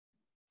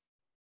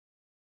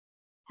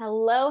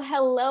Hello,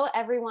 hello,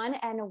 everyone,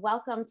 and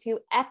welcome to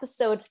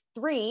episode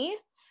 3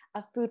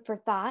 of Food for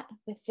Thought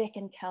with Vic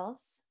and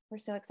Kels. We're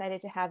so excited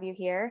to have you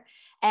here.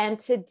 And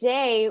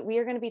today we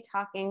are going to be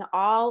talking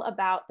all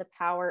about the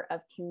power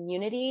of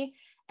community.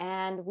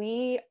 And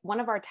one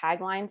of our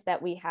taglines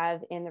that we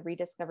have in the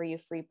Rediscover You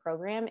Free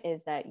program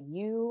is that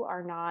you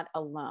are not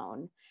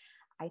alone.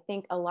 I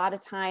think a lot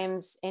of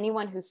times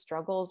anyone who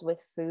struggles with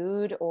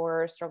food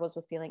or struggles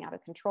with feeling out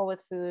of control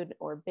with food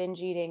or binge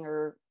eating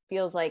or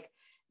feels like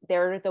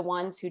they're the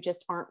ones who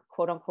just aren't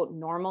quote unquote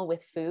normal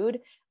with food,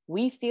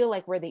 we feel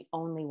like we're the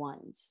only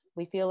ones.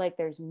 We feel like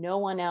there's no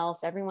one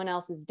else. Everyone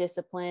else is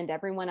disciplined.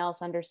 Everyone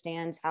else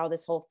understands how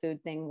this whole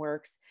food thing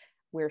works.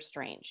 We're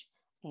strange.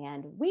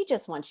 And we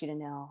just want you to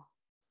know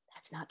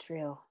that's not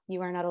true.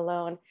 You are not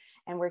alone.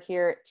 And we're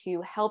here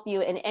to help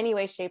you in any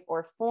way, shape,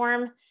 or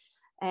form.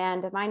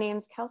 And my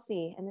name's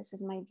Kelsey, and this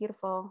is my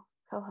beautiful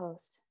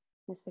co-host,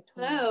 Miss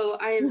Victoria. Hello,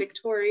 I am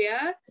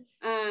Victoria.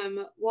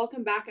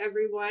 Welcome back,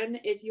 everyone.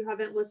 If you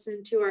haven't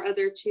listened to our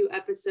other 2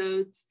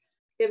 episodes,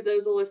 give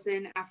those a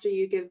listen after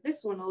you give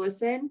this one a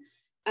listen.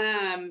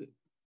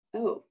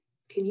 Oh,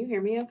 can you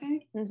hear me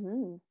okay?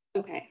 Mm-hmm.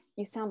 Okay.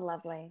 You sound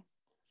lovely.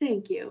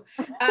 Thank you.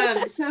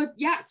 So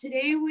yeah,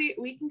 today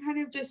we can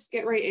kind of just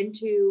get right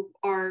into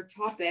our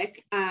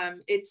topic.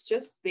 It's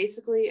just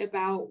basically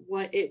about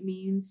what it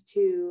means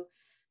to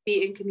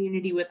be in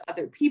community with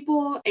other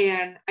people.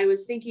 And I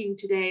was thinking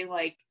today,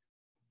 like,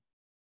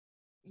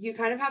 you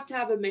kind of have to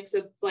have a mix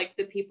of like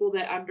the people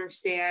that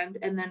understand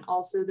and then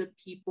also the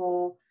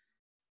people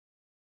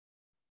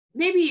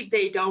maybe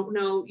they don't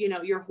know,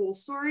 your whole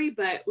story,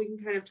 but we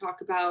can kind of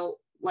talk about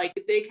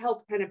like they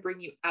help kind of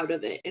bring you out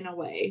of it in a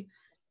way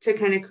to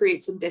kind of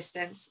create some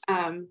distance.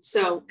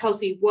 So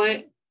Kelsey,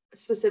 what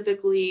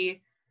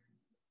specifically,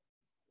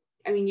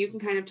 I mean, you can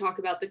kind of talk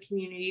about the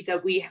community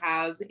that we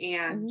have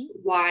and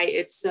why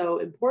it's so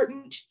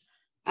important.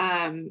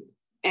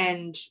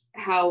 And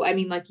how, I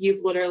mean, like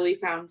you've literally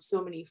found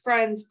so many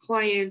friends,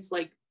 clients,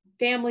 like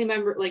family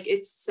member, like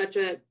it's such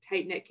a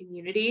tight-knit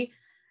community.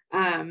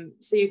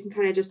 So you can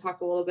kind of just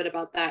talk a little bit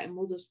about that and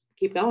we'll just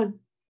keep going.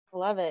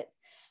 Love it.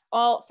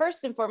 Well,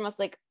 first and foremost,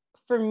 like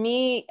for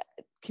me,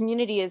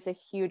 community is a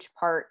huge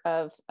part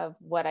of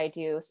what I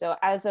do. So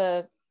I was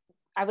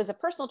a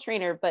personal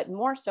trainer, but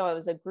more so I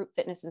was a group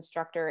fitness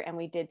instructor, and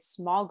we did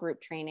small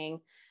group training.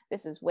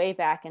 This is way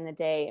back in the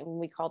day, and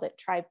we called it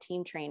tribe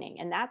team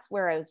training. And that's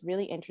where I was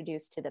really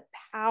introduced to the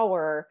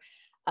power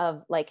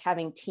of like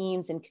having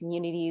teams and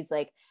communities.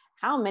 Like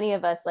how many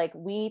of us, like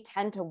we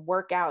tend to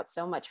work out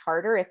so much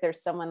harder if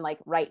there's someone like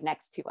right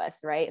next to us,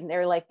 right? And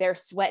they're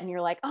sweating,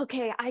 you're like,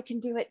 okay, I can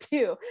do it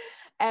too.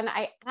 And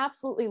I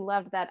absolutely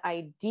loved that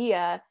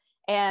idea.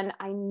 And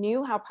I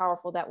knew how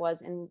powerful that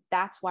was. And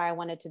that's why I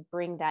wanted to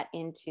bring that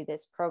into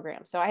this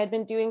program. So I had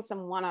been doing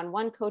some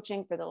one-on-one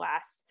coaching for the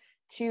last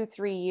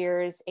 2-3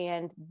 years.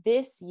 And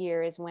this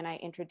year is when I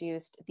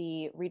introduced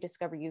the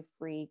Rediscover You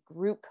Free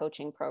group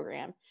coaching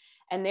program.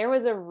 And there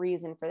was a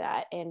reason for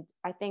that. And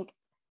I think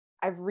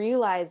I've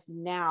realized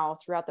now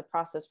throughout the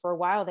process, for a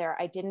while there,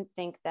 I didn't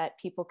think that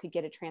people could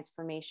get a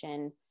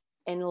transformation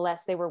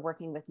unless they were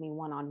working with me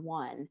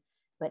one-on-one.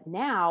 But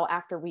now,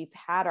 after we've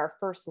had our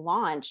first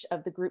launch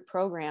of the group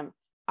program,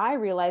 I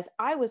realized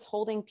I was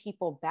holding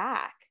people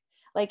back.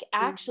 Like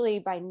actually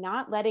by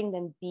not letting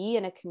them be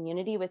in a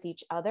community with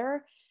each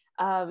other,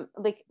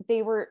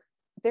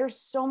 there's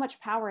so much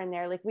power in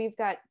there. Like we've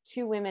got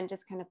 2 women,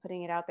 just kind of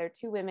putting it out there,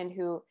 2 women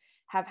who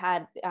have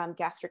had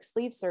gastric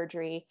sleeve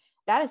surgery.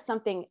 That is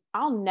something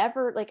I'll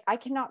never, like, I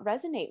cannot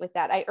resonate with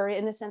that. Or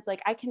in the sense,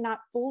 like I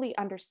cannot fully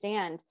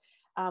understand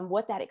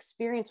what that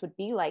experience would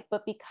be like,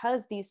 but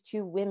because these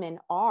 2 women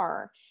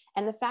are,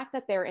 and the fact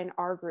that they're in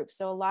our group.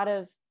 So a lot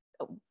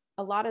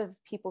of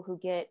people who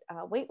get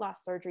weight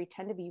loss surgery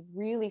tend to be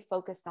really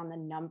focused on the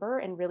number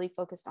and really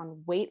focused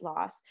on weight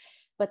loss,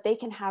 but they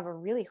can have a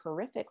really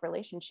horrific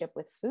relationship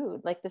with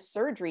food. Like the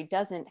surgery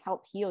doesn't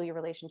help heal your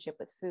relationship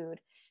with food.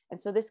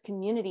 And so this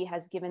community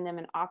has given them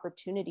an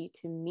opportunity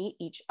to meet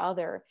each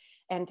other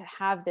and to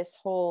have this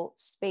whole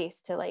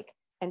space to like,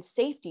 and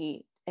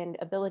safety and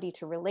ability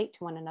to relate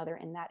to one another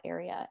in that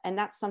area. And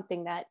that's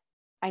something that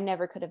I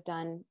never could have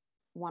done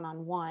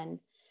one-on-one.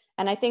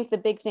 And I think the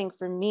big thing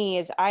for me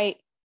is I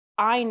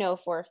know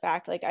for a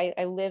fact, like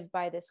I live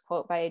by this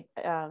quote by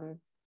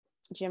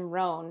Jim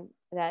Rohn,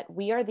 that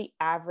we are the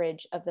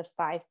average of the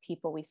 5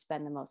 people we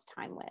spend the most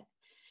time with.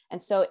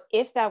 And so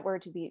if that were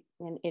to be,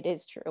 and it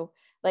is true,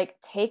 like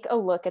take a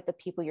look at the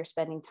people you're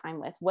spending time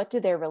with. What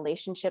do their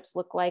relationships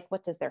look like?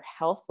 What does their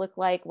health look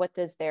like? What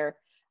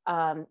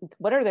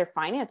are their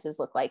finances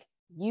look like?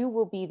 You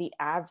will be the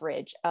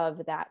average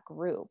of that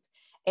group.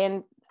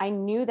 And I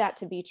knew that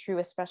to be true,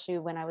 especially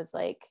when I was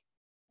like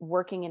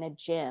working in a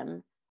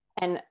gym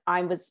and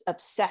I was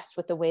obsessed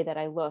with the way that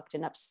I looked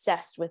and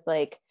obsessed with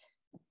like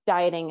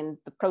dieting and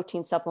the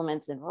protein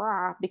supplements and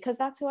because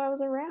that's who I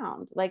was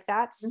around. Like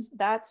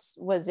that's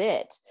was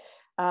it.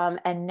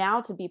 And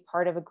now to be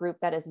part of a group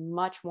that is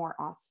much more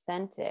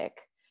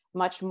authentic,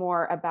 much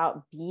more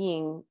about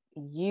being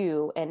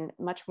you and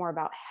much more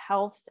about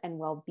health and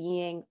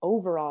well-being,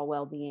 overall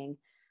well-being,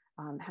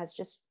 has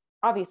just,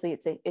 obviously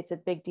it's a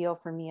big deal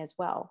for me as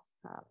well.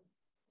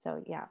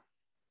 So yeah.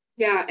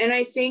 Yeah. And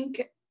I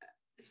think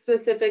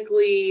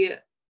specifically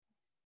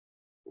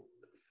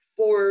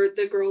for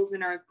the girls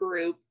in our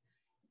group,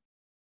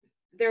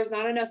 there's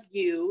not enough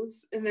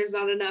yous and there's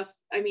not enough,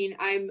 I mean,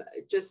 I'm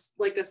just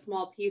like a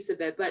small piece of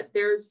it, but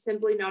there's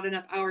simply not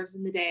enough hours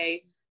in the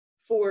day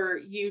for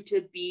you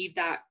to be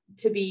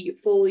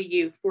fully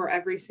you for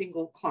every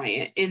single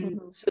client. And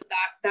so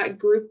that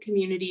group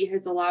community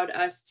has allowed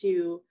us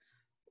to,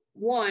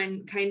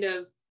 one, kind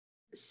of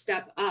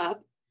step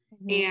up,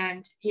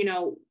 and, you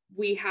know,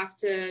 we have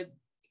to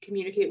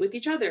communicate with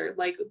each other.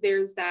 Like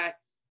there's that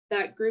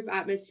group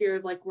atmosphere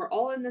of like, we're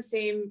all in the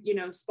same, you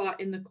know,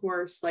 spot in the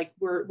course. Like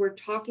we're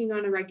talking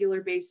on a regular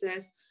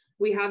basis.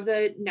 We have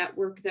the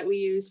network that we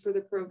use for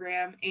the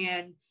program,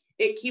 and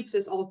it keeps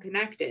us all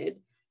connected.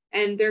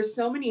 And there's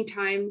so many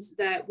times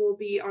that we'll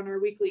be on our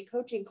weekly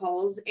coaching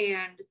calls,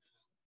 and,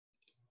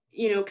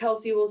 you know,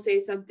 Kelsey will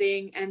say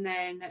something and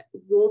then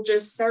we'll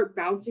just start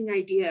bouncing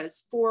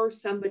ideas for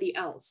somebody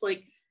else.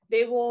 Like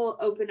they will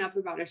open up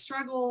about a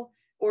struggle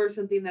or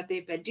something that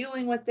they've been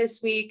dealing with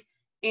this week.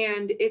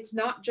 And it's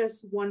not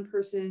just one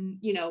person,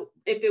 you know,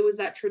 if it was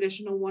that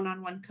traditional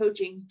one-on-one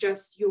coaching,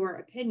 just your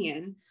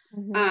opinion,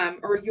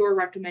 or your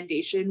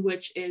recommendation,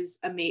 which is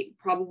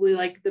probably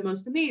like the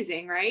most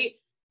amazing, right?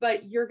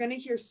 But you're going to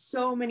hear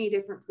so many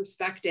different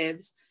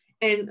perspectives.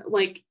 And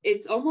like,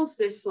 it's almost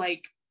this,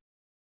 like,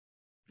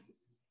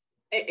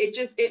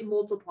 it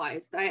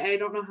multiplies. I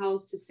don't know how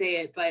else to say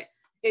it, but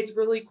it's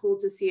really cool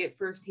to see it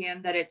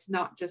firsthand that it's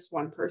not just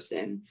one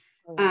person.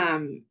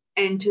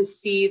 And to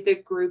see the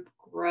group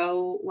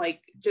grow,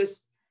 like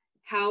just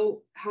how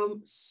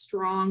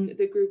strong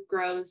the group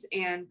grows,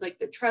 and like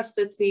the trust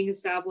that's being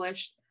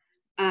established.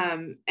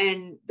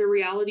 And the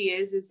reality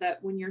is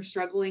that when you're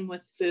struggling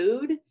with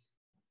food,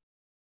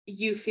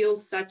 you feel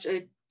such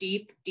a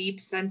deep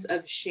sense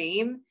of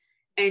shame,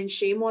 and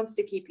shame wants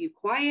to keep you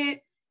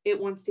quiet. It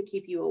wants to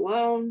keep you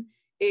alone.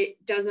 It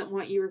doesn't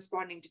want you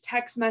responding to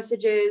text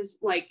messages.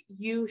 Like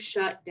you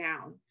shut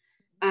down.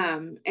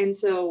 And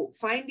so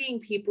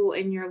finding people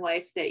in your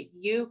life that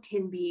you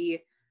can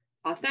be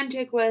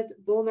authentic with,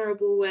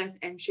 vulnerable with,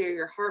 and share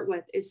your heart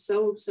with is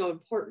so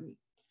important.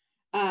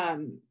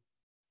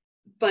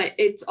 But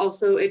it's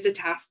a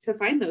task to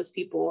find those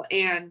people,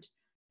 and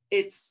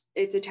it's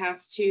a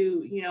task to,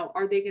 you know,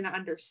 are they going to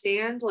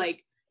understand?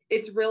 Like,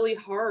 it's really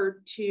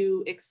hard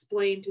to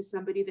explain to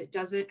somebody that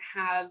doesn't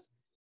have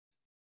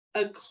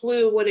a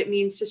clue what it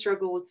means to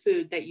struggle with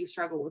food, that you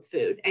struggle with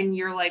food. And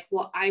you're like,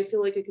 well, I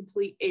feel like a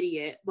complete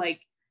idiot.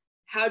 Like,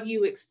 how do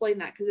you explain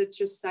that? Because it's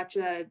just such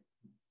a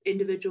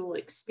individual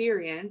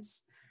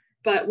experience.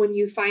 But when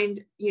you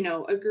find, you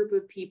know, a group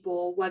of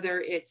people, whether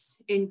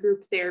it's in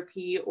group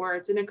therapy or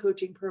it's in a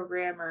coaching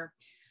program or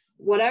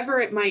whatever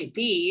it might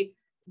be,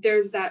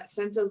 there's that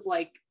sense of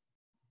like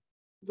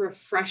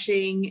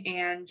refreshing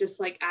and just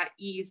like at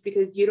ease,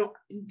 because you don't,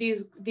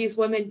 these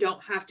women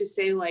don't have to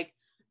say like,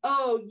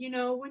 oh, you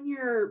know, when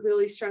you're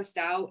really stressed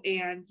out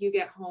and you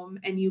get home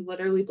and you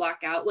literally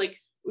black out,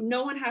 like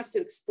no one has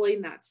to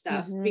explain that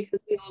stuff because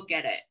we all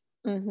get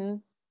it.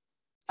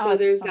 So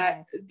there's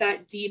so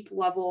that deep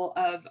level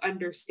of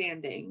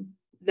understanding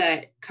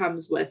that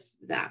comes with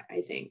that,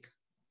 I think.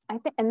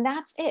 And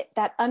that's it,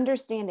 that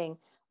understanding.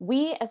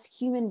 We as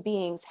human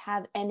beings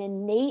have an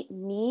innate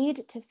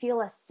need to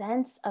feel a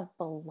sense of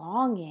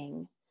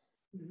belonging.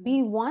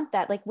 We want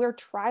that. Like, we're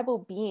tribal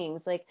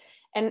beings, like,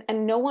 and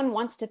no one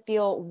wants to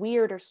feel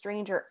weird or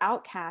strange or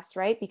outcast,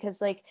 right?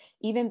 Because like,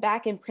 even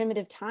back in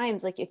primitive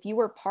times, like if you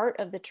were part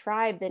of the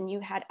tribe, then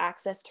you had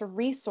access to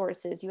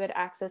resources, you had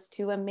access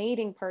to a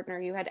mating partner,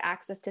 you had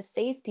access to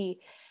safety.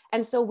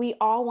 And so we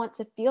all want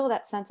to feel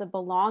that sense of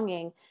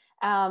belonging.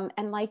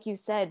 And like you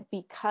said,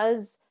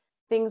 because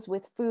things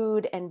with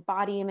food and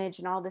body image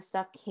and all this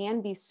stuff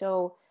can be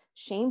so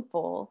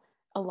shameful,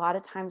 a lot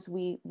of times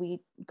we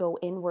go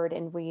inward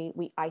and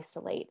we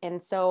isolate.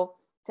 And so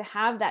to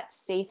have that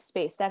safe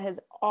space, that has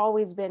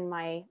always been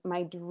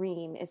my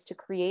dream, is to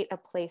create a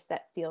place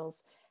that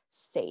feels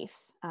safe,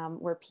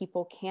 where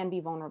people can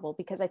be vulnerable.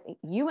 Because I think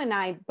you and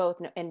I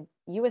both know, and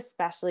you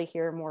especially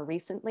here more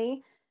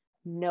recently,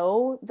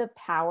 know the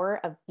power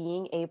of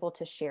being able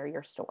to share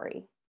your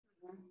story.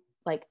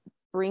 Like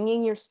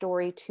bringing your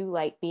story to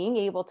light, being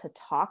able to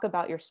talk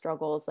about your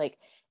struggles, like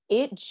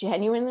it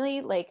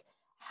genuinely like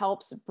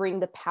helps bring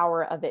the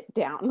power of it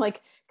down.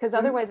 Like, because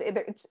otherwise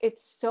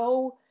it's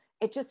so,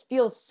 it just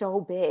feels so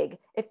big.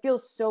 It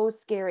feels so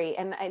scary.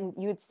 And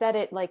you had said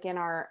it like in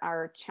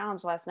our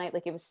challenge last night,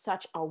 like it was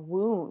such a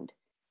wound.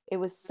 It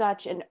was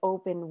such an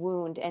open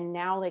wound. And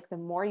now like the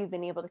more you've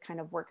been able to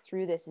kind of work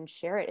through this and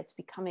share it, it's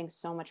becoming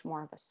so much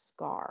more of a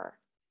scar.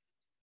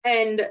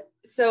 And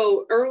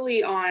so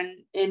early on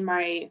in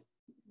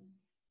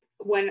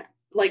when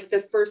like the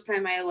first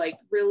time I like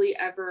really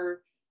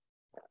ever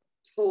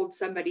told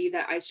somebody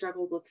that I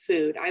struggled with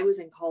food, I was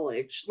in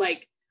college.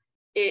 Like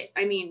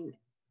I mean,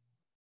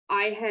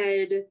 I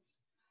had,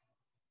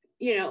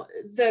 you know,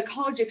 the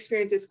college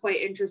experience is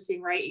quite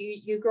interesting, right?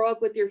 You grow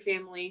up with your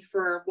family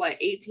for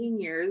 18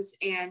 years,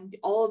 and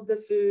all of the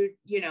food,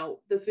 you know,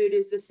 the food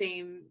is the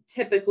same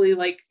typically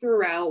like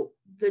throughout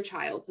the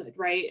childhood,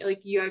 right? Like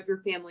you have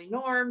your family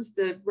norms,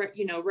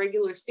 you know,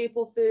 regular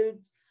staple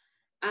foods.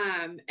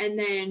 And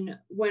then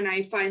when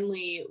I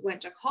finally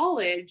went to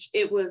college,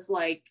 it was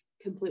like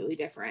completely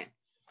different.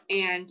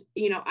 And,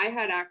 you know, I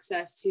had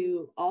access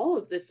to all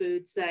of the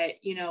foods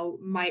that, you know,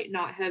 might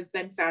not have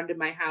been found in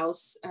my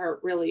house or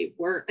really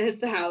weren't at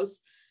the house.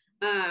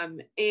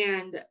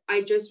 And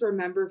I just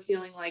remember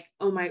feeling like,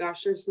 oh my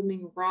gosh, there's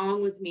something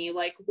wrong with me.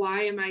 Like,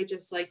 why am I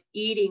just like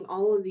eating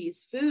all of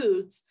these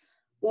foods?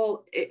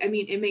 Well, I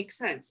mean, it makes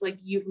sense. Like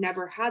you've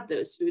never had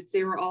those foods.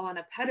 They were all on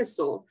a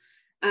pedestal.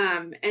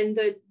 And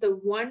the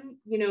one,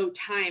 you know,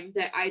 time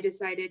that I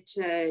decided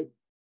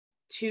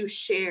to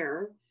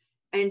share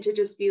and to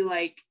just be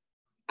like,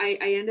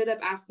 I ended up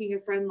asking a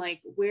friend,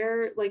 like,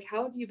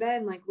 how have you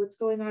been? Like, what's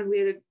going on?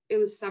 It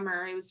was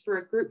summer. It was for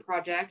a group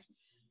project.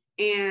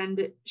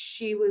 And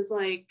she was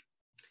like,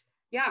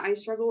 yeah, I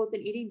struggle with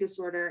an eating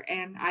disorder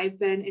and I've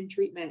been in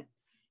treatment.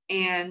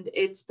 And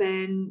it's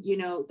been, you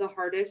know, the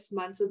hardest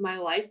months of my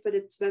life, but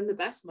it's been the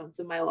best months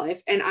of my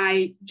life. And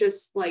I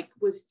just like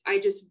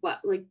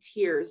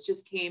tears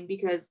just came,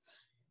 because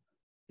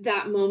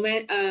that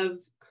moment of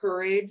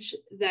courage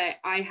that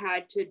I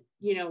had to,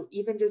 you know,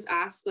 even just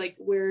ask like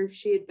where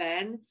she had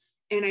been.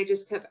 And I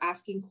just kept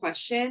asking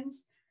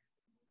questions.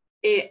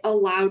 It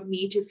allowed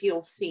me to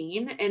feel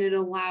seen, and it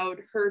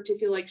allowed her to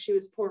feel like she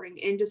was pouring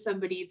into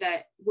somebody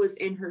that was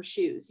in her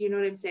shoes. You know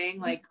what I'm saying?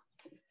 Like,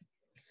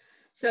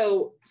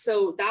 so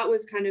that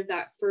was kind of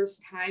that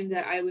first time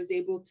that I was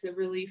able to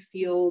really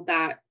feel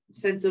that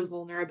sense of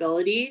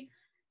vulnerability.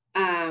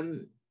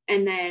 And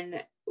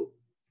then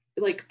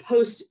like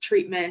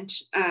post-treatment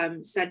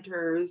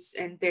centers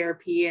and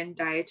therapy and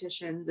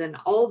dietitians and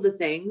all of the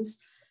things,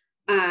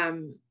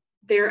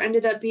 there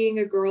ended up being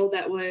a girl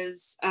that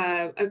was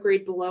a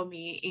grade below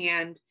me,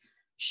 and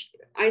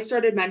I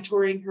started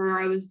mentoring her.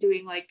 I was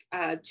doing like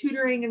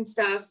tutoring and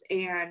stuff,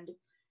 and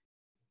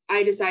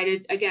I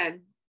decided,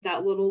 again,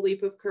 that little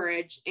leap of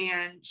courage,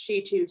 and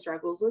she too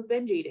struggles with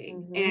binge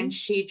eating. Mm-hmm. And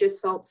she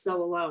just felt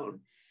so alone.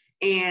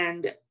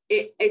 And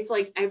it's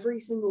like every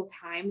single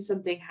time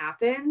something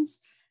happens,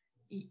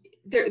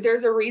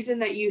 there's a reason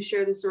that you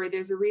share the story.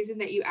 There's a reason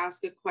that you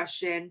ask a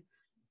question,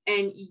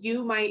 and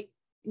you might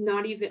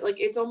not even like,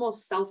 it's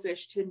almost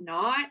selfish to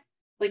not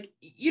like,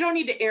 you don't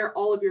need to air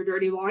all of your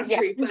dirty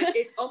laundry, yeah. But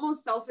it's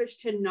almost selfish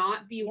to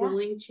not be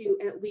willing to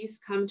at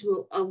least come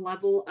to a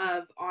level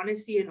of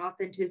honesty and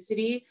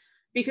authenticity,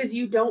 because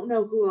you don't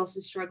know who else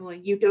is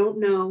struggling. You don't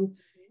know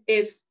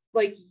if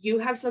like you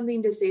have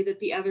something to say that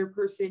the other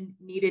person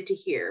needed to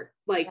hear.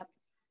 Like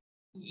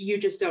you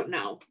just don't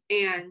know.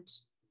 And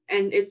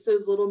it's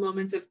those little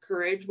moments of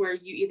courage where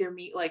you either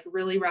meet like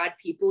really rad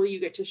people, you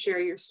get to share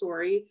your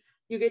story,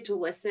 you get to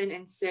listen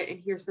and sit and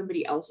hear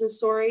somebody else's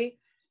story.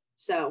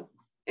 So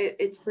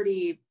it's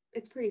pretty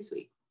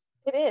sweet.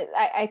 It is.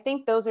 I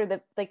think those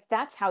are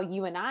that's how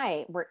you and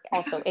I were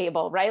also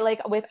able, right?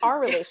 Like with our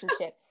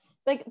relationship,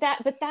 like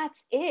that, but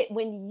that's it.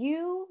 When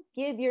you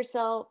give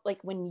yourself, like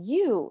when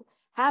you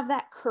have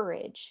that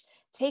courage,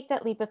 take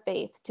that leap of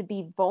faith to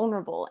be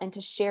vulnerable and to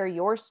share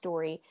your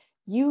story,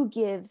 you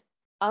give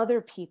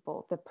other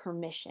people the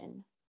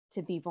permission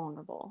to be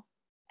vulnerable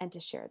and to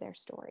share their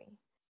story.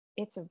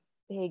 It's a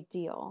big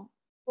deal.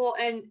 Well,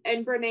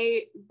 and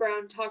Brene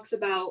Brown talks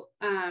about,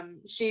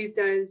 she's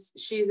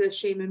a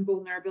shame and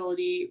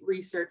vulnerability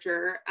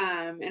researcher.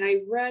 And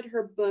I read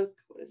her book,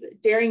 what is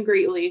it? Daring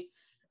Greatly.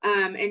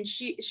 And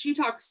she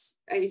talks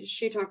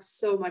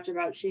so much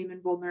about shame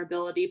and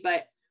vulnerability,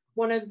 but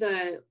one of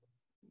the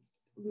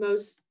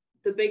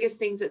biggest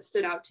things that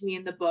stood out to me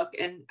in the book,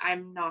 and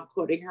I'm not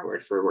quoting her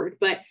word for word,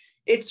 but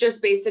it's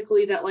just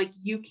basically that like,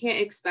 you can't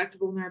expect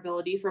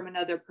vulnerability from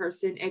another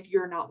person if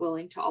you're not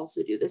willing to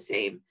also do the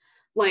same.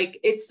 Like,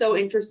 it's so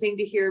interesting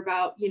to hear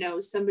about, you know,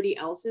 somebody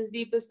else's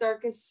deepest,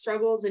 darkest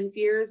struggles and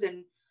fears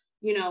and,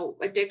 you know,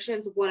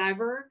 addictions,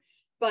 whatever.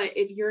 But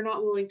if you're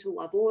not willing to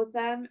level with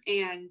them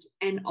and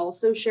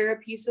also share a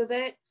piece of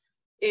it,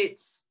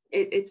 it's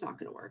not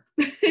going to work.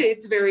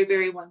 It's very,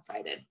 very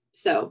one-sided.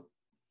 So.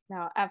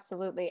 No,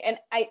 absolutely. And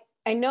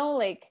I know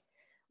like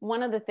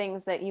one of the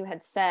things that you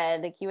had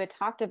said, like you had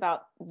talked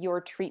about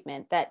your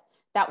treatment, that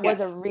was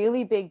yes. a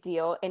really big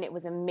deal. And it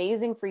was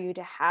amazing for you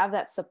to have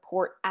that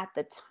support at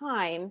the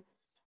time.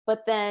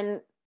 But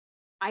then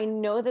I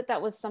know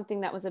that was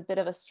something that was a bit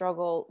of a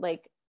struggle,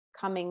 like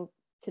coming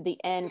to the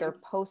end or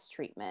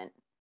post-treatment.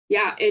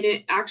 Yeah. And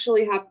it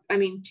actually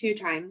happened, 2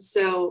 times.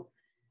 So,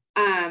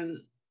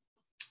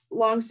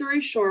 long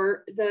story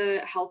short,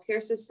 the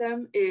healthcare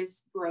system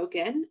is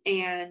broken,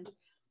 and,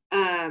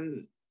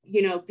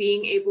 you know,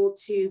 being able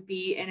to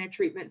be in a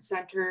treatment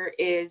center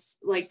is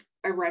like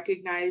a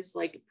recognized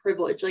like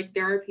privilege. Like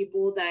there are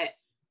people that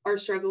are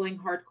struggling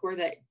hardcore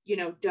that, you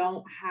know,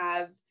 don't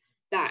have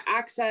that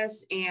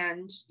access.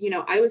 And, you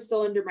know, I was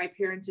still under my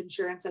parents'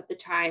 insurance at the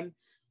time.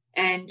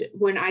 And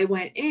when I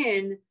went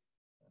in,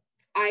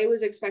 I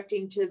was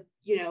expecting to,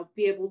 you know,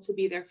 be able to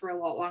be there for a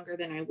lot longer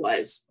than I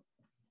was.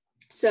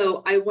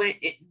 So I went,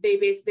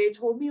 they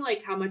told me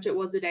like how much it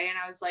was a day. And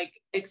I was like,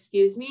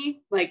 excuse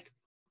me, like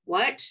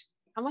what?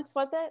 How much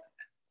was it?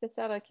 Just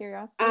out of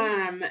curiosity.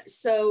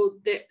 So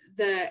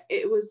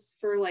it was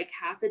for like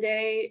half a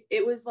day.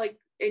 It was like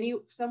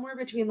somewhere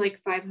between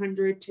like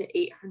 $500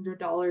 to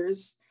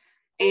 $800.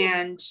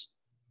 And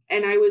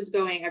I was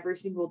going every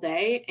single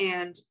day,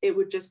 and it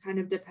would just kind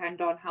of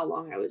depend on how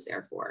long I was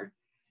there for.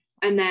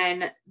 And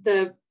then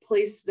the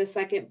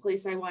second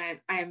place I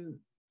went, I'm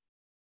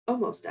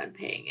almost done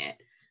paying it.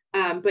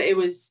 But it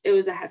was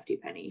a hefty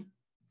penny,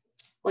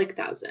 like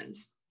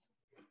thousands.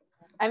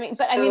 I mean,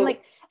 but so, I mean,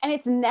 like, and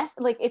it's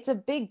like, it's a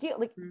big deal,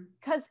 like,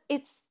 because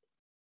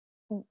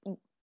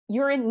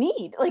you're in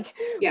need, like,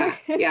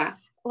 yeah.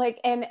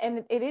 Like, and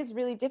it is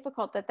really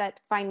difficult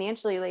that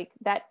financially, like,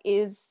 that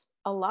is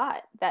a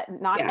lot,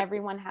 that not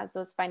everyone has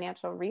those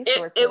financial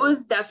resources. It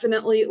was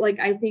definitely, like,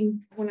 I think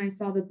when I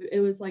saw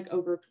it was like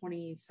over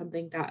 20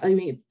 something,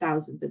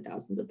 thousands and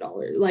thousands of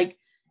dollars. Like,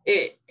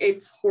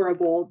 it's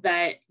horrible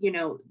that, you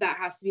know, that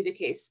has to be the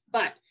case.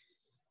 But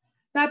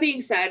that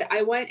being said,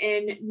 I went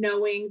in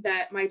knowing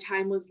that my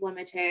time was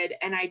limited,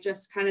 and I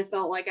just kind of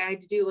felt like I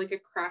had to do like a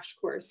crash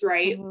course,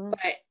 right? Mm-hmm.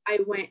 But I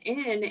went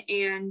in,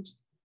 and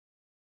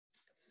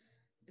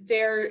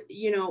their,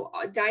 you know,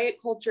 diet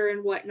culture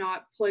and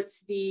whatnot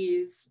puts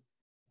these,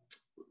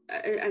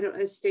 I don't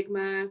know,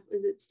 stigma,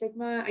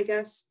 I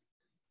guess,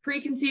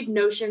 preconceived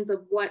notions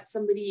of what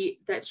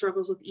somebody that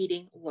struggles with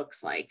eating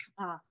looks like.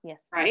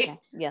 Yes. Right? Okay.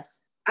 Yes.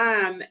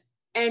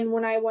 And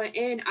when I went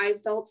in, I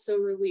felt so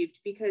relieved,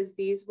 because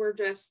these were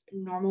just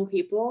normal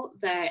people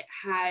that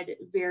had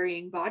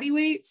varying body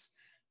weights,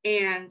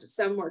 and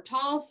some were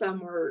tall,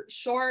 some were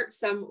short,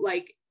 some,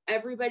 like,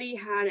 everybody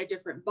had a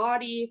different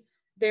body.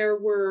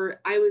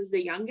 I was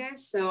the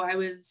youngest, so I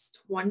was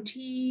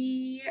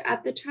 20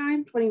 at the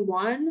time,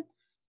 21.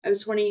 I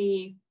was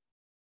 20.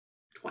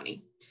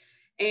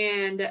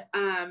 And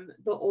the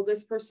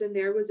oldest person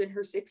there was in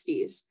her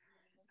 60s.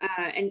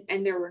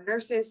 And there were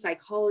nurses,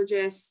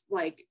 psychologists,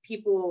 like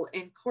people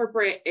in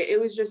corporate. It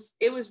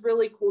was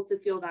really cool to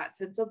feel that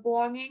sense of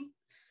belonging.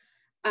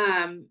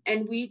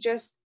 And we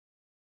just,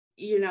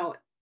 you know,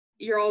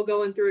 you're all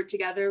going through it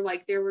together.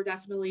 Like, there were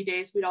definitely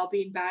days we'd all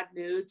be in bad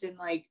moods and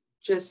like,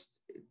 just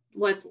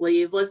let's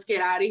leave, let's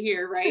get out of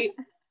here. Right.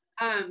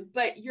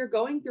 But you're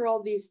going through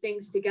all these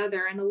things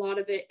together, and a lot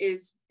of it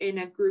is in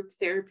a group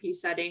therapy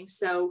setting.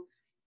 So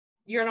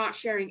you're not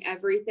sharing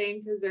everything,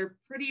 because they're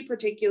pretty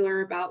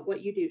particular about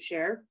what you do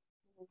share,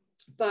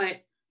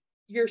 but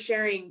you're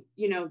sharing,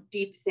 you know,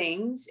 deep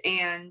things,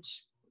 and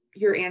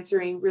you're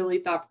answering really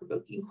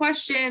thought-provoking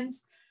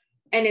questions.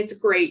 And it's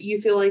great. You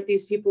feel like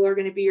these people are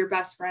going to be your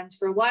best friends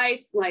for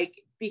life,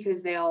 like,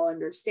 because they all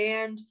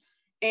understand.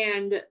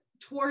 And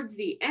towards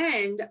the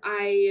end,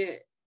 I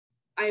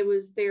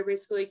was there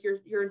basically like,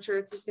 your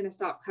insurance is going to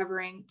stop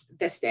covering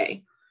this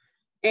day.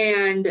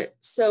 And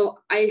so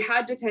I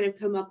had to kind of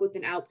come up with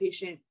an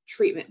outpatient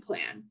treatment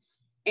plan.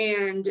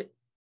 And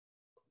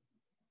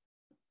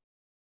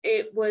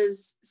it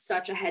was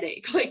such a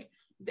headache. Like,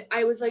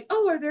 I was like,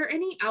 oh, are there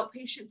any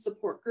outpatient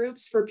support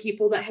groups for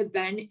people that have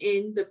been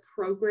in the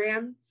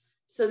program,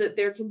 so that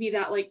there can be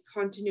that like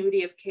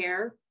continuity of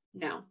care?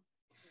 No.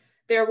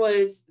 There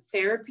was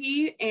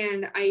therapy,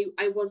 and I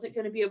wasn't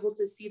going to be able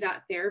to see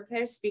that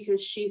therapist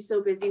because she's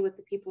so busy with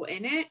the people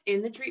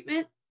in the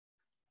treatment.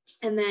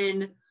 And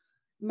then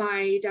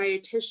my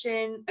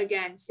dietitian,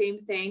 again,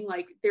 same thing,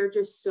 like, they're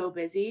just so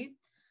busy.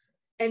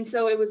 And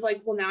so it was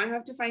like, well, now I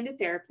have to find a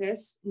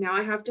therapist. Now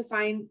I have to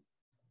find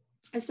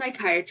a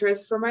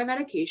psychiatrist for my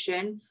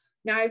medication.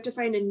 Now I have to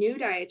find a new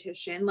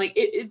dietitian. Like,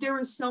 there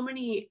was so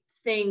many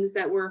things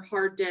that were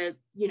hard to,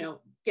 you know,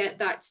 get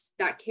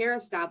that care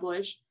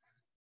established.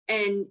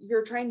 And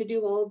you're trying to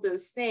do all of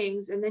those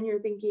things. And then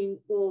you're thinking,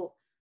 well,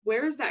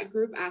 where is that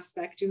group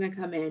aspect going to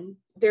come in?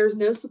 There's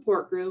no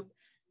support group.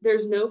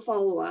 There's no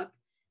follow-up.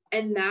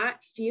 And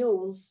that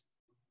feels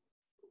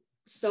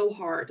so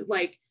hard.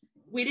 Like,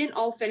 we didn't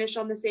all finish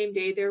on the same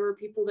day. There were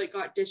people that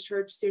got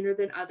discharged sooner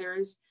than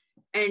others.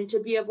 And to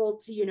be able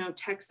to, you know,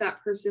 text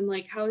that person,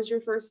 like, how's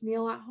your first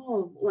meal at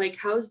home? Like,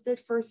 how's the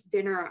first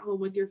dinner at home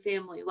with your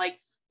family? Like,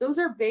 those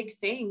are big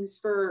things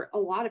for a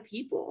lot of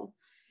people.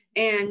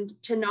 And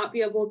to not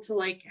be able to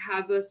like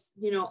have us,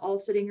 you know, all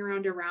sitting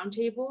around a round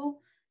table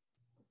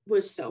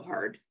was so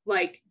hard.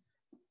 Like,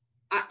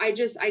 I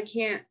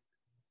can't,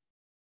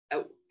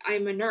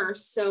 I'm a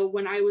nurse. So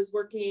when I was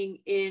working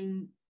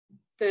in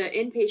the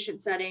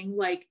inpatient setting,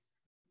 like,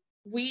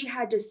 we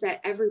had to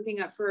set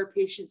everything up for our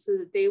patients so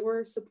that they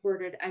were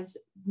supported as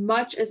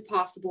much as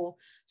possible,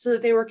 so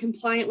that they were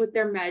compliant with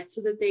their meds,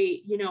 so that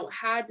they, you know,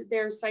 had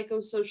their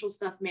psychosocial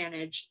stuff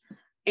managed.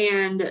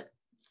 And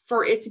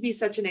for it to be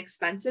such an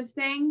expensive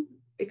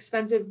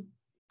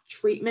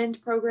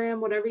treatment program,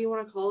 whatever you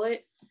want to call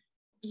it,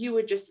 you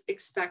would just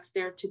expect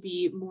there to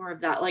be more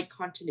of that like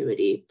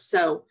continuity.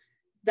 So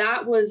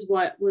that was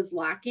what was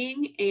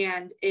lacking,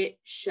 and it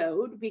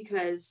showed,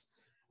 because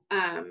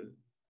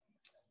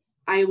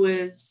I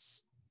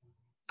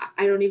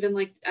I don't even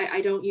like,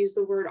 I don't use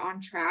the word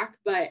on track,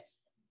 but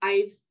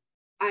I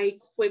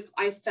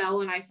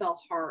fell, and I fell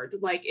hard.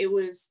 Like it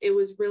was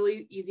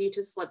really easy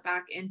to slip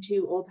back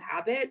into old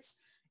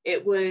habits.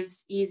 It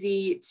was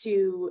easy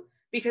to,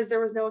 because there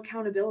was no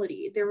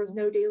accountability. There was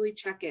no daily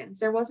check-ins.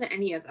 There wasn't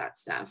any of that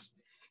stuff.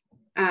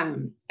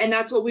 And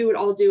that's what we would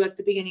all do at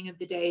the beginning of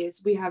the day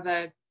is we have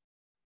a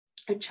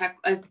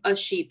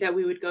sheet that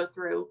we would go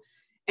through.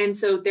 And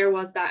so there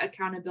was that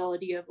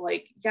accountability of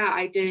like, yeah,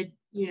 I did,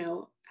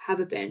 have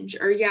a binge,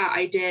 or yeah,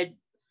 I did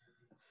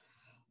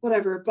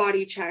whatever,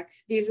 body check.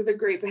 These are the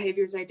great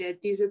behaviors I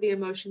did. These are the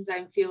emotions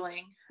I'm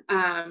feeling.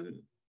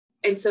 And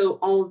so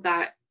all of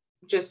that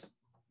just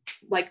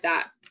like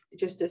that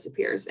just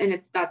disappears.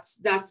 And that's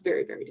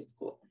very, very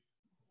difficult.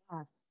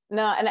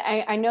 No, and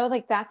I know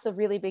like that's a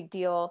really big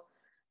deal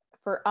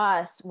for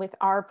us with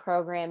our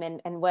program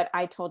and what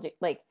I told you,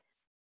 like,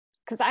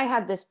 because I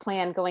had this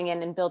plan going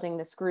in and building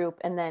this group,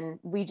 and then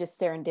we just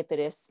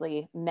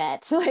serendipitously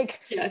met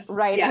like at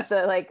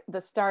the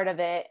start of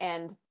it.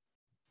 And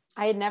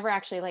I had never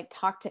actually like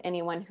talked to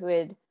anyone who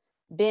had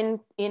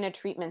been in a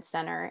treatment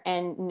center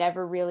and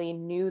never really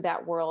knew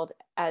that world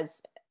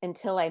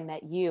until I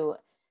met you.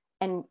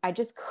 And I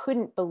just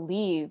couldn't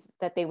believe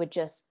that they would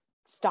just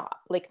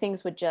stop, like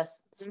things would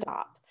just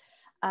stop.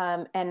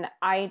 And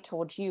I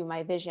told you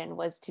my vision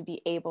was to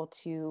be able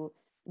to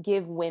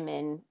give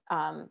women,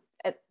 a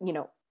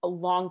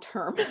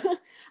long-term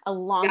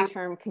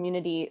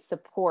community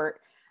support,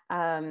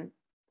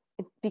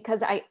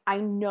 because I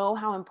know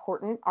how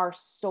important our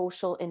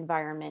social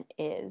environment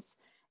is.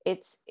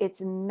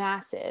 It's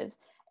massive.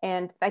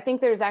 And I think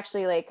there's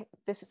actually like,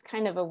 this is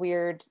kind of a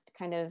weird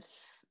kind of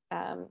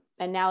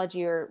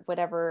analogy or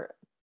whatever.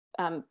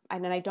 And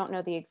I don't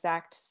know the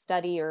exact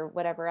study or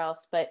whatever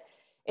else, but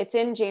it's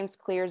in James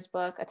Clear's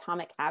book,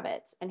 Atomic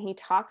Habits. And he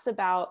talks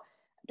about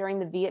during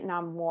the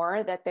Vietnam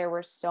War that there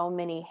were so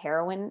many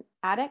heroin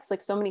addicts,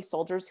 like so many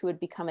soldiers who had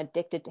become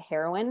addicted to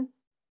heroin.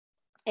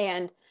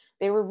 And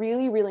they were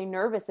really, really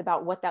nervous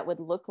about what that would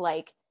look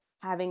like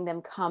having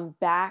them come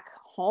back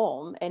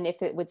home and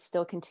if it would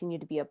still continue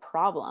to be a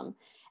problem.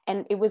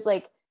 And it was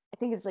like, I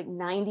think it was like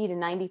 90 to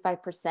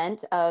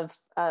 95%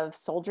 of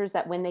soldiers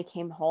that when they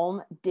came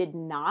home did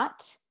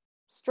not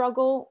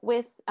struggle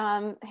with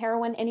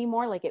heroin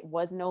anymore. Like it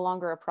was no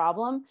longer a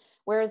problem.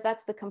 Whereas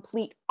that's the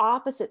complete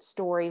opposite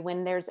story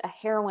when there's a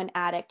heroin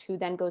addict who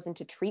then goes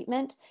into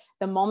treatment.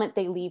 The moment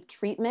they leave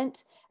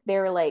treatment,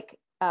 they're like,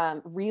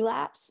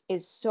 relapse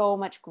is so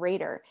much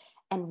greater.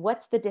 And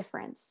what's the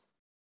difference?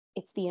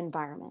 It's the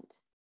environment.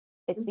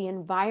 It's the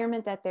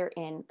environment that they're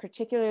in,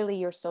 particularly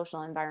your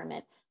social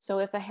environment. So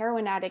if a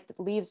heroin addict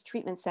leaves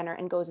treatment center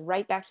and goes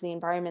right back to the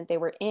environment they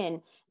were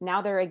in,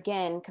 now they're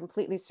again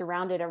completely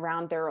surrounded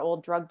around their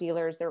old drug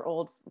dealers, their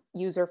old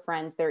user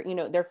friends.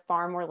 They're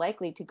far more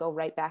likely to go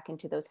right back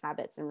into those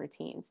habits and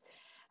routines.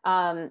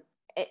 And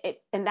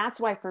that's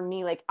why for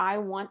me, like I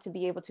want to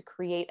be able to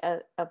create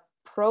a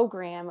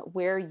program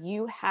where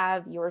you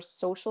have your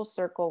social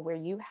circle, where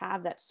you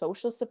have that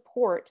social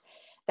support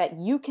that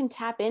you can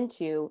tap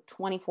into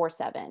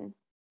 24/7.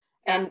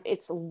 And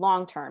it's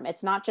long-term.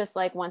 It's not just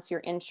like once your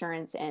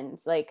insurance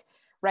ends, like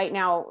right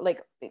now,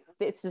 like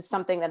it's just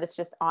something that it's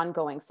just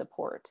ongoing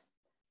support.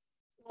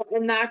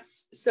 And that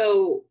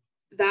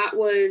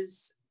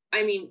was,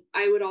 I mean,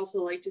 I would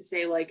also like to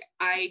say, like,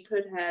 I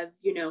could have,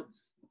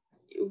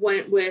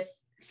 went with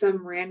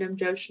some random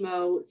Joe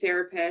Schmo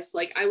therapist.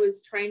 Like I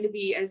was trying to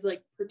be as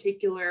like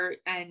particular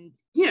and,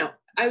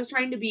 I was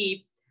trying to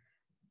be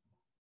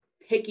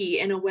picky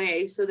in a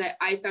way so that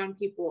I found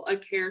a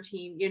care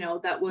team,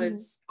 that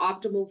was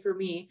optimal for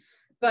me.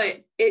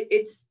 But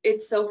it's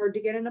so hard to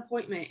get an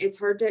appointment. It's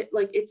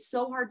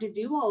so hard to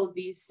do all of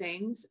these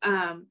things.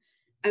 I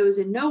was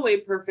in no way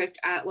perfect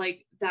at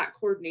like that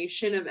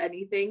coordination of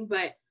anything,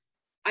 but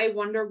I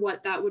wonder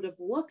what that would have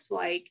looked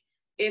like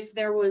if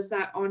there was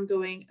that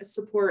ongoing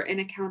support and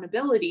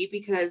accountability,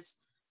 because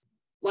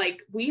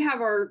like we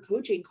have our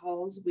coaching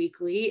calls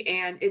weekly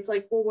and it's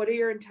like, well, what are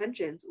your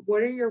intentions?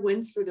 What are your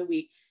wins for the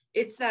week?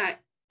 It's that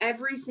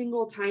every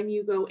single time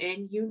you go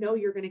in, you're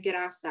going to get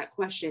asked that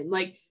question.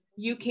 Like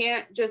you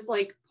can't just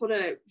like put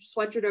a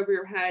sweatshirt over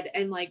your head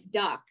and like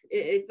duck.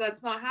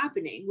 That's not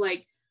happening.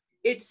 Like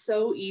it's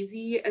so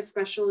easy,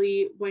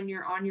 especially when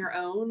you're on your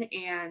own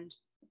and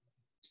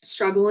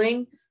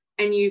struggling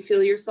and you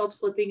feel yourself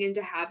slipping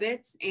into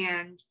habits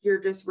and you're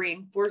just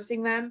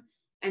reinforcing them.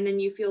 And then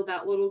you feel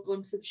that little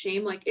glimpse of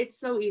shame. Like it's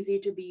so easy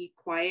to be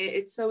quiet.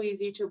 It's so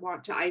easy to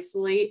want to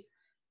isolate.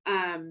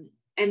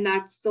 And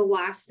that's the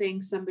last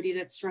thing somebody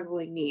that's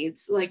struggling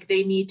needs. Like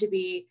they need to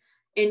be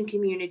in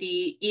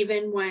community,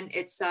 even when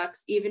it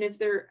sucks, even if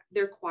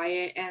they're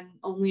quiet and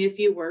only a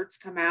few words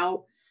come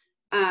out.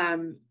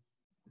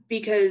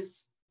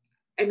 Because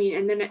I mean,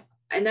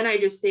 and then I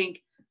just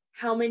think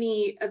how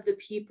many of the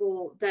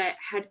people that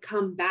had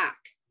come back,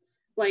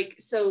 like,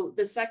 so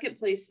the second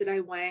place that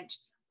I went,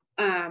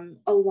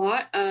 a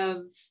lot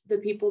of the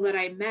people that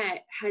I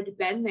met had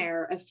been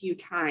there a few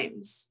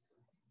times.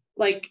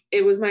 like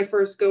it was my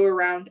first go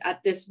around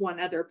at this one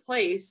other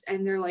place,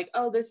 and they're like,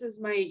 oh, this is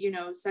my, you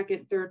know,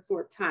 second, third,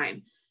 fourth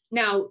time.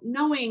 Now,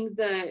 knowing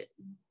the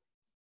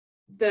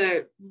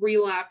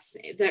relapse,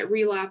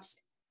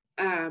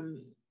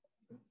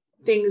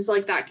 things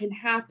like that can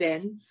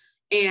happen,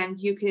 and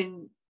you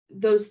can,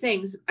 those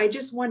things, I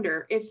just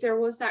wonder if there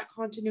was that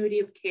continuity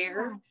of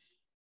care,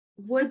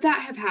 would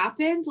that have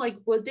happened? Like,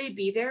 would they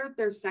be there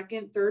their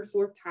second, third,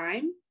 fourth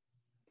time?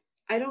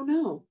 I don't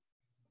know.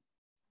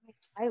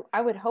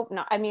 I would hope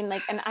not. I mean,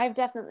 like, and I've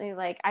definitely,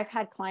 like, I've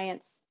had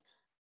clients,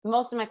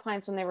 most of my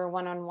clients, when they were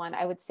one-on-one,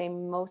 I would say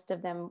most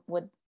of them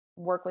would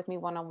work with me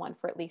one-on-one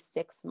for at least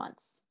 6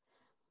 months.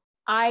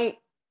 And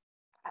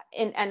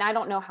I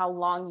don't know how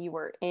long you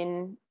were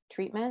in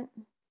treatment.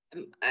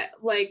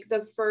 Like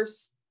the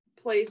first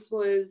place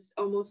was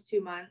almost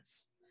 2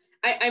 months.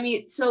 I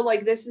mean, so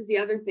like, this is the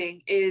other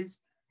thing, is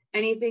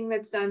anything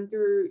that's done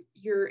through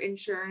your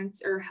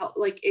insurance or health,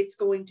 like it's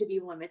going to be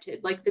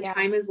limited. Like the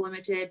time is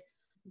limited.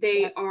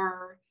 They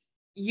are,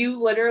 you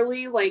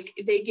literally, like,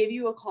 they give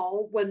you a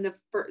call when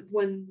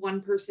when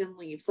one person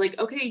leaves, like,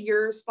 okay,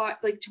 your spot,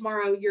 like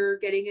tomorrow you're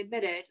getting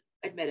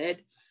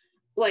admitted,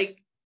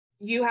 like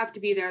you have to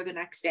be there the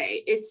next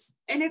day. It's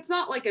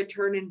not like a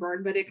turn and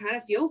burn, but it kind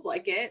of feels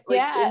like it,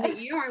 like in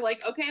the ER,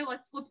 like, okay,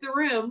 let's flip the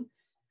room.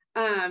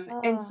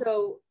 And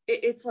so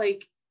it's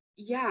like,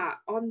 yeah,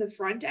 on the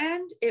front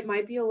end, it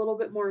might be a little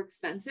bit more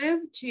expensive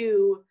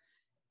to,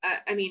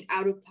 I mean,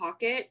 out of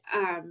pocket,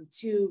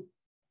 to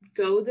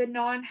go the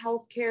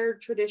non-healthcare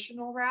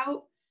traditional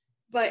route,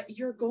 but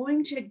you're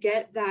going to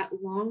get that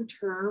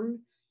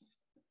long-term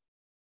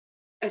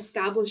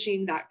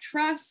establishing that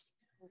trust,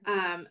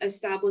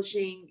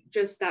 establishing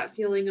just that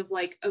feeling of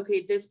like,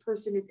 okay, this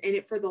person is in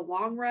it for the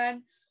long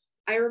run.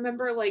 I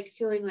remember like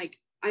feeling like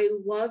I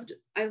loved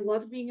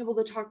being able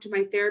to talk to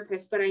my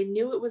therapist, but I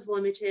knew it was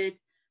limited,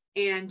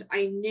 and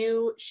I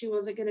knew she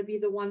wasn't going to be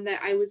the one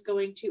that I was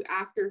going to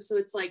after. So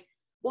it's like,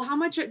 well, how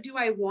much do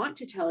I want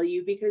to tell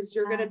you? Because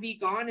you're going to be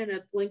gone in a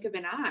blink of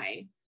an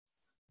eye.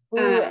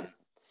 Ooh,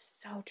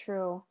 so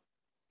true.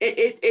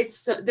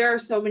 It's there are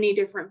so many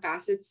different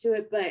facets to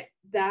it, but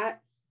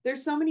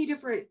there's so many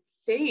different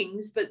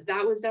things, but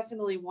that was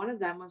definitely one of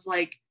them. Was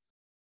like,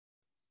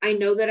 I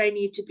know that I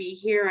need to be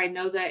here. I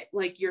know that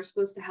like you're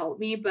supposed to help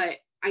me, but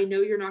I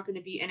know you're not going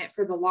to be in it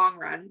for the long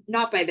run,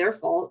 not by their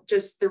fault,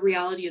 just the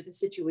reality of the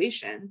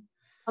situation.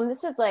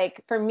 This is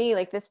like, for me,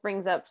 like this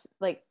brings up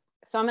like,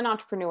 so I'm an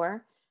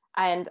entrepreneur,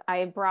 and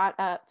I brought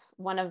up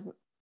one of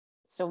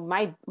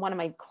my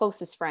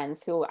closest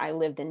friends who I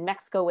lived in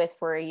Mexico with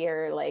for a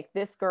year. Like,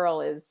 this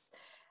girl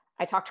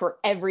I talk to her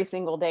every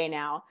single day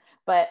now,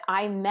 but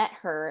I met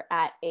her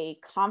at a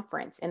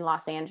conference in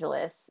Los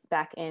Angeles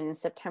back in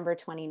September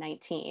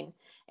 2019.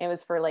 It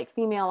was for like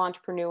female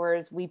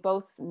entrepreneurs. We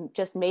both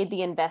just made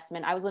the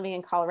investment. I was living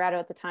in Colorado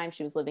at the time.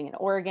 She was living in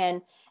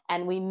Oregon,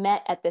 and we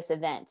met at this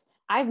event.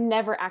 I've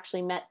never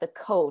actually met the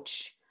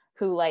coach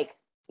who, like,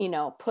 you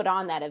know, put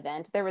on that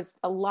event. There was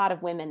a lot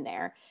of women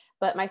there,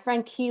 but my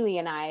friend Keely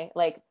and I,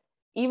 like,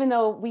 even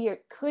though we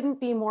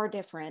couldn't be more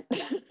different,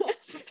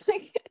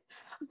 like,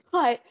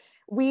 but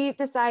we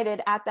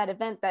decided at that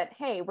event that,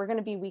 hey, we're going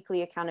to be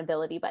weekly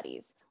accountability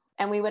buddies.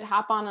 And we would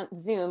hop on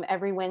Zoom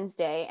every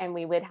Wednesday, and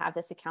we would have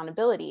this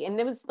accountability. And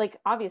it was like,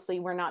 obviously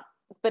we're not,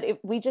 but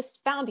we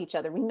just found each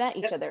other. We met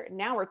each other.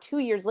 Now we're 2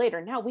 years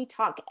later. Now we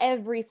talk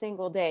every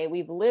single day.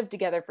 We've lived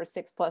together for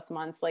 6+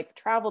 months, like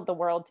traveled the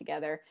world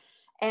together.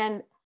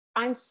 And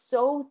I'm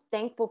so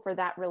thankful for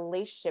that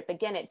relationship.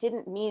 Again, it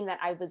didn't mean that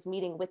I was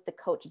meeting with the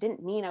coach. It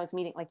didn't mean I was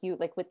meeting like you,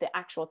 like with the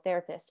actual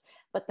therapist,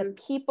 but the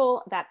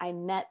people that I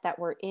met that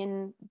were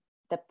in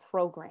the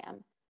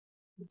program,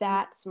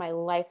 that's my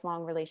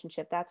lifelong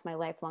relationship. That's my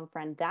lifelong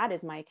friend. That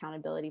is my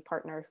accountability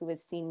partner who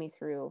has seen me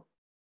through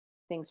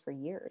things for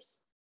years.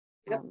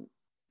 Yep.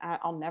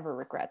 I'll never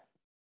regret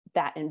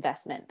that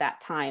investment,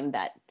 that time,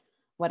 that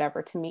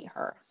whatever, to meet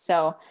her.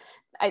 So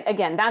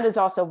again, that is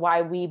also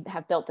why we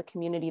have built the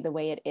community the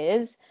way it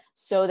is,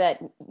 so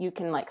that you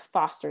can like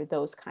foster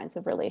those kinds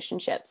of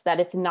relationships, that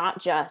it's not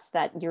just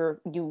that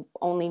you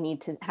only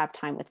need to have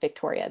time with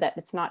Victoria, that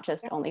it's not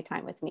just only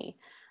time with me.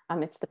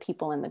 It's the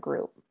people in the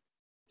group.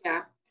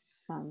 Yeah.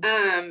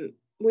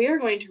 We are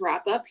going to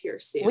wrap up here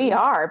soon. We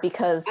are,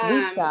 because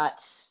we've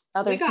got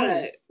other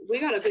things. We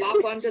gotta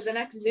pop onto the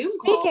next Zoom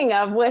call. Speaking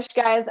of which,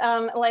 guys,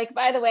 like,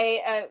 by the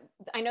way,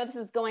 I know this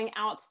is going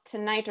out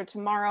tonight or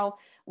tomorrow.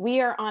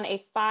 We are on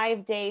a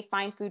 5-day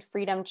Find Food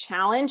Freedom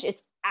Challenge.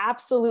 It's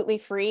absolutely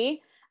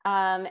free.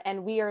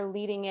 And we are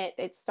leading it.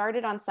 It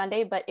started on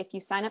Sunday, but if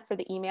you sign up for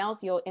the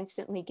emails, you'll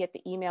instantly get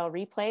the email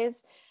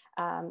replays.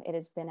 It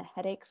has been a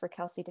headache for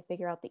Kelsey to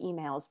figure out the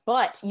emails,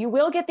 but you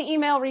will get the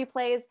email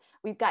replays.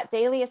 We've got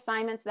daily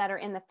assignments that are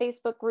in the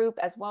Facebook group,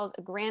 as well as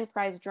a grand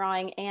prize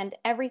drawing, and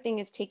everything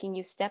is taking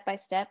you step by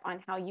step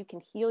on how you can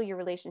heal your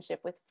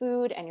relationship with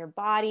food and your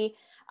body,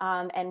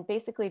 and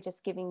basically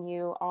just giving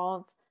you all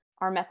of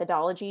our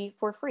methodology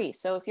for free.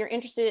 So if you're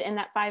interested in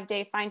that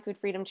 5-day Find Food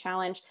Freedom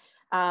Challenge,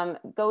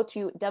 go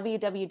to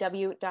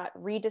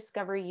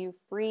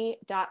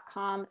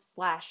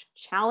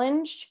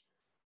www.rediscoveryoufree.com/challenge.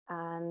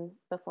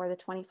 before the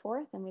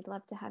 24th, and we'd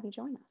love to have you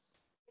join us.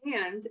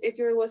 And if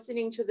you're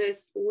listening to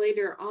this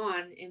later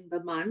on in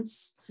the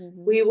months,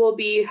 Mm-hmm. we will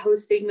be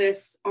hosting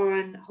this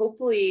on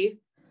hopefully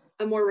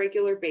a more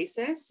regular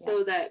basis,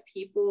 so that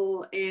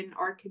people in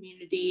our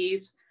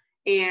communities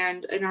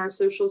and in our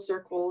social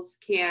circles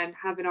can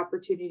have an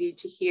opportunity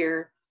to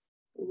hear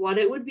what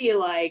it would be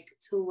like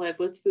to live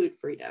with food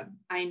freedom.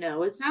 I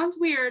know it sounds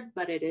weird,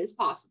 but it is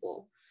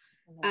possible.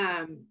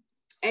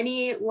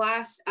 Any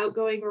last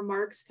outgoing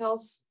remarks,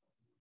 Kels?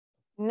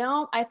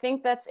 No, I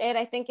think that's it.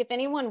 I think if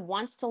anyone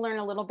wants to learn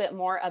a little bit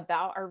more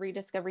about our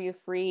Rediscover You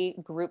free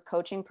group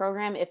coaching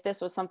program, if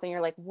this was something you're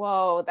like,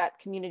 whoa, that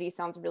community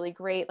sounds really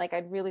great. Like,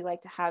 I'd really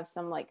like to have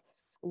some like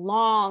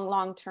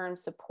long-term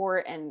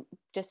support and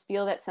just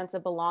feel that sense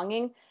of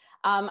belonging.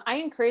 I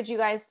encourage you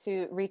guys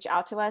to reach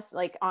out to us,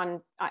 like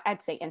on,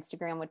 I'd say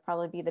Instagram would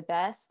probably be the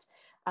best.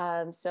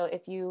 So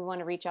if you want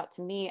to reach out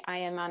to me, I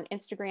am on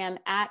Instagram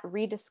at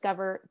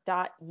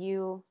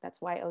rediscover.you, that's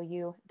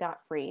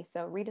YOU.free.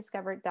 So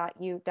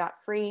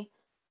rediscover.you.free.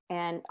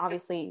 And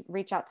obviously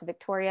reach out to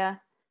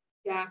Victoria.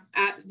 Yeah,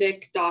 at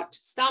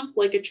vic.stump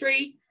like a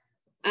tree.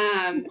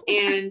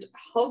 And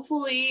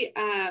hopefully,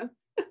 I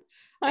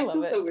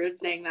feel so weird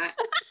saying that.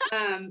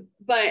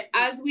 But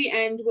as we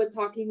end with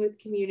talking with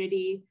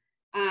community,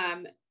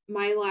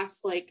 my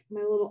last, like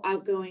my little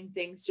outgoing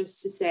things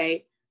just to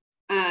say,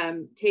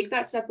 take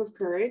that step of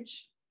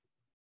courage,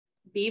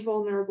 be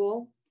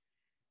vulnerable.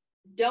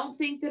 Don't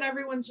think that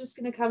everyone's just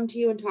going to come to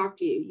you and talk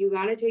to you. You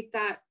got to take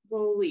that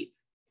little leap.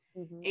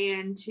 Mm-hmm.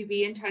 And to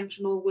be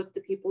intentional with the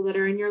people that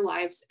are in your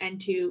lives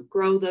and to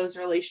grow those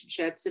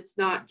relationships. It's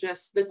not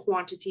just the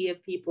quantity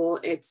of people,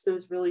 it's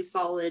those really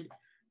solid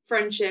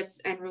friendships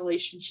and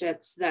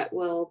relationships that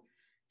will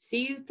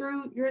see you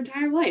through your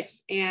entire life.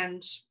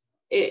 And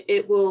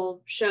it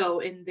will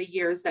show in the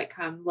years that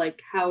come,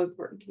 like how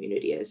important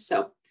community is.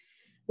 So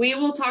we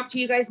will talk to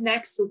you guys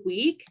next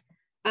week.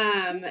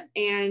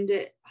 And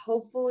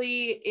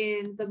hopefully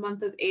in the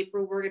month of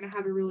April, we're going to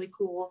have a really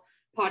cool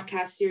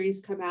podcast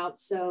series come out.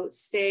 So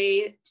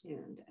stay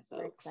tuned, folks.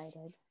 We're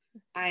excited.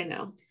 I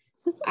know.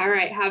 All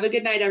right. Have a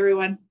good night,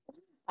 everyone.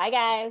 Bye,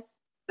 guys.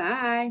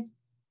 Bye.